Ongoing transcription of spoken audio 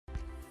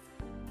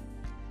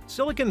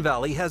Silicon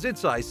Valley has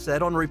its eyes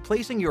set on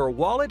replacing your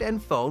wallet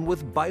and phone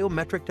with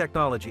biometric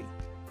technology.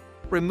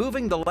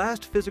 Removing the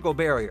last physical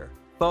barrier,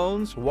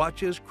 phones,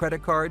 watches,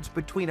 credit cards,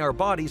 between our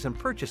bodies and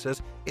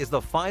purchases is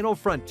the final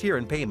frontier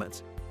in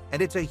payments,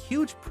 and it's a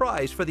huge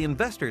prize for the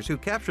investors who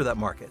capture that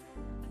market.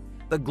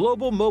 The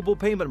global mobile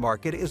payment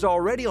market is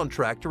already on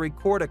track to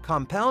record a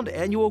compound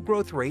annual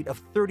growth rate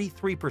of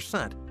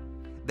 33%.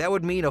 That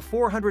would mean a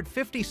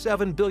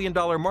 $457 billion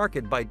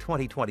market by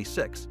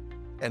 2026.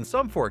 And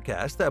some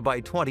forecast that by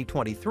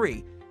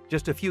 2023,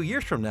 just a few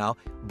years from now,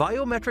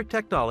 biometric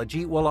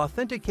technology will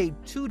authenticate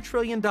 $2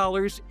 trillion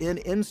in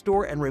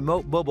in-store and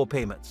remote mobile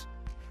payments.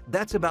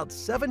 That's about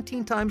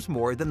 17 times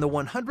more than the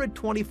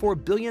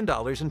 $124 billion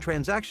in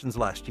transactions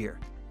last year.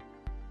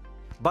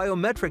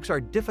 Biometrics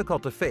are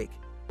difficult to fake,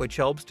 which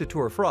helps to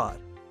deter fraud.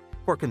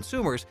 For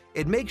consumers,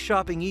 it makes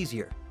shopping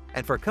easier,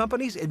 and for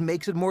companies, it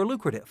makes it more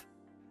lucrative.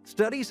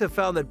 Studies have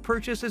found that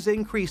purchases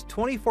increased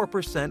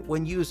 24%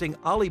 when using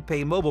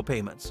Alipay mobile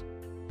payments.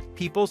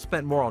 People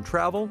spent more on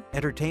travel,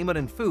 entertainment,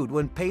 and food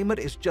when payment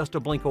is just a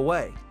blink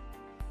away.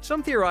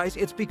 Some theorize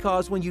it's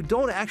because when you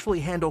don't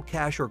actually handle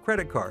cash or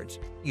credit cards,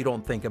 you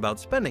don't think about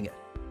spending it.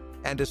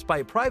 And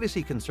despite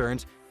privacy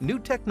concerns, new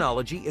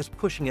technology is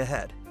pushing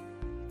ahead.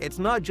 It's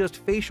not just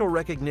facial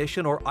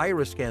recognition or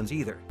iris scans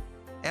either.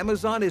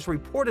 Amazon is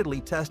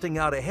reportedly testing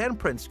out a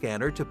handprint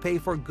scanner to pay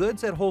for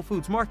goods at Whole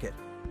Foods Market.